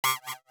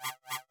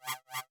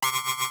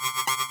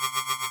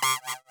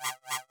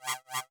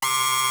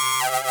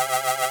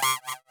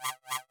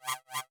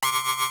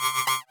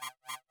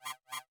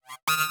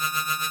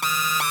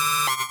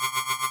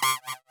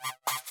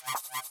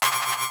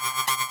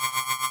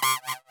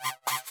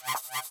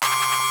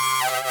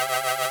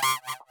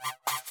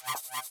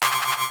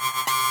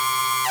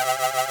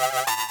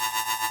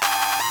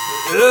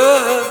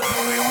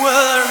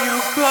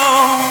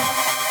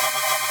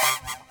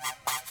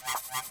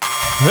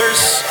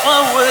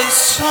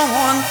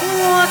someone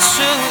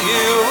watching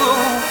you,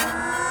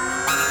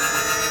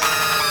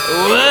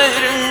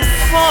 waiting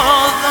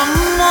for the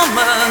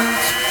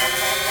moment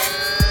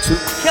to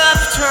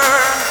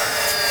capture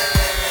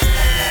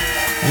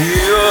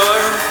your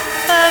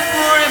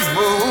every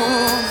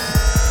move.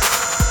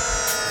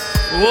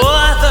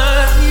 Whether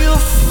you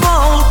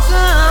fall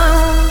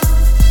down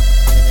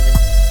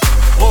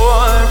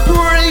or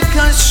break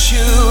a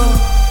shoe,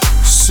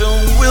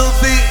 soon we'll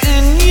be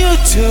in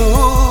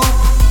YouTube.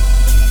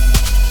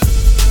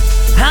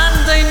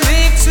 And they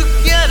need to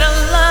get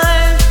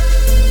alive,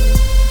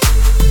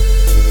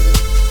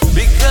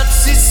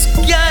 because it's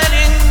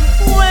getting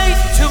way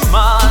too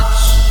much.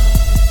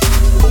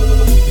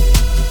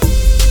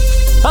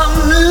 I'm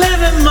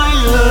living my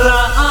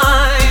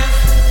life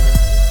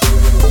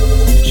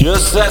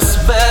just as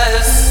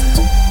best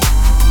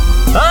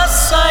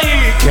as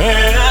I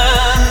can.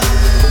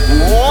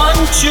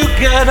 Won't you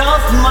get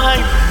off my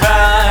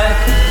back?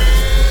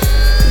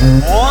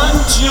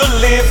 Won't you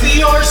live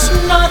yours,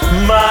 not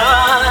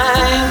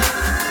mine?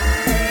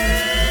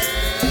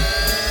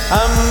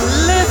 I'm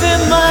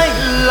living my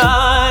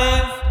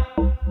life.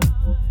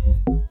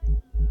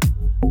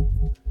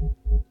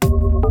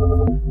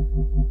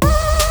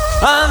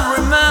 I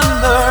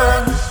remember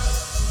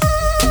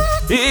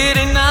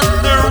eating at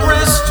the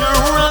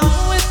restaurant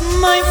with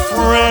my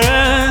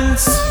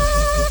friends,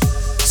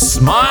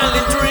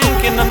 smiling,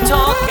 drinking, and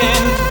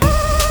talking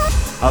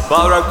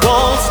about our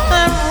goals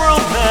and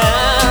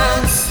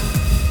romance.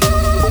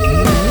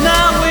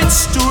 Now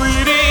it's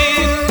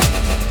tweeting,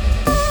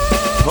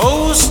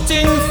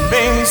 posting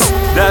things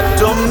that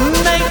don't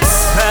make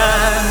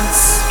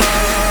sense,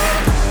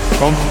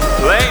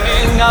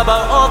 complaining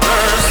about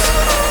others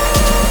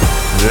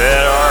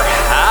that are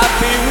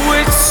happy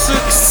with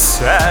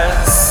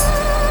success.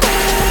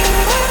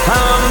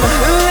 I'm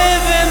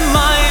living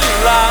my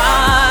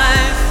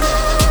life.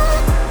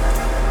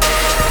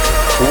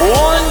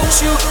 Won't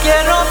you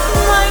get off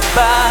my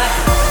back?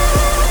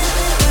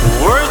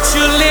 Won't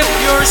you live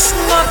yours,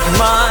 not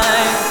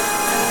mine?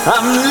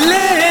 I'm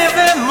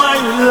living my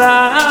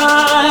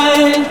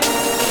life,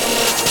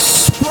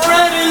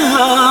 spreading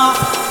love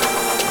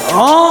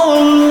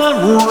all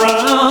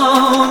around.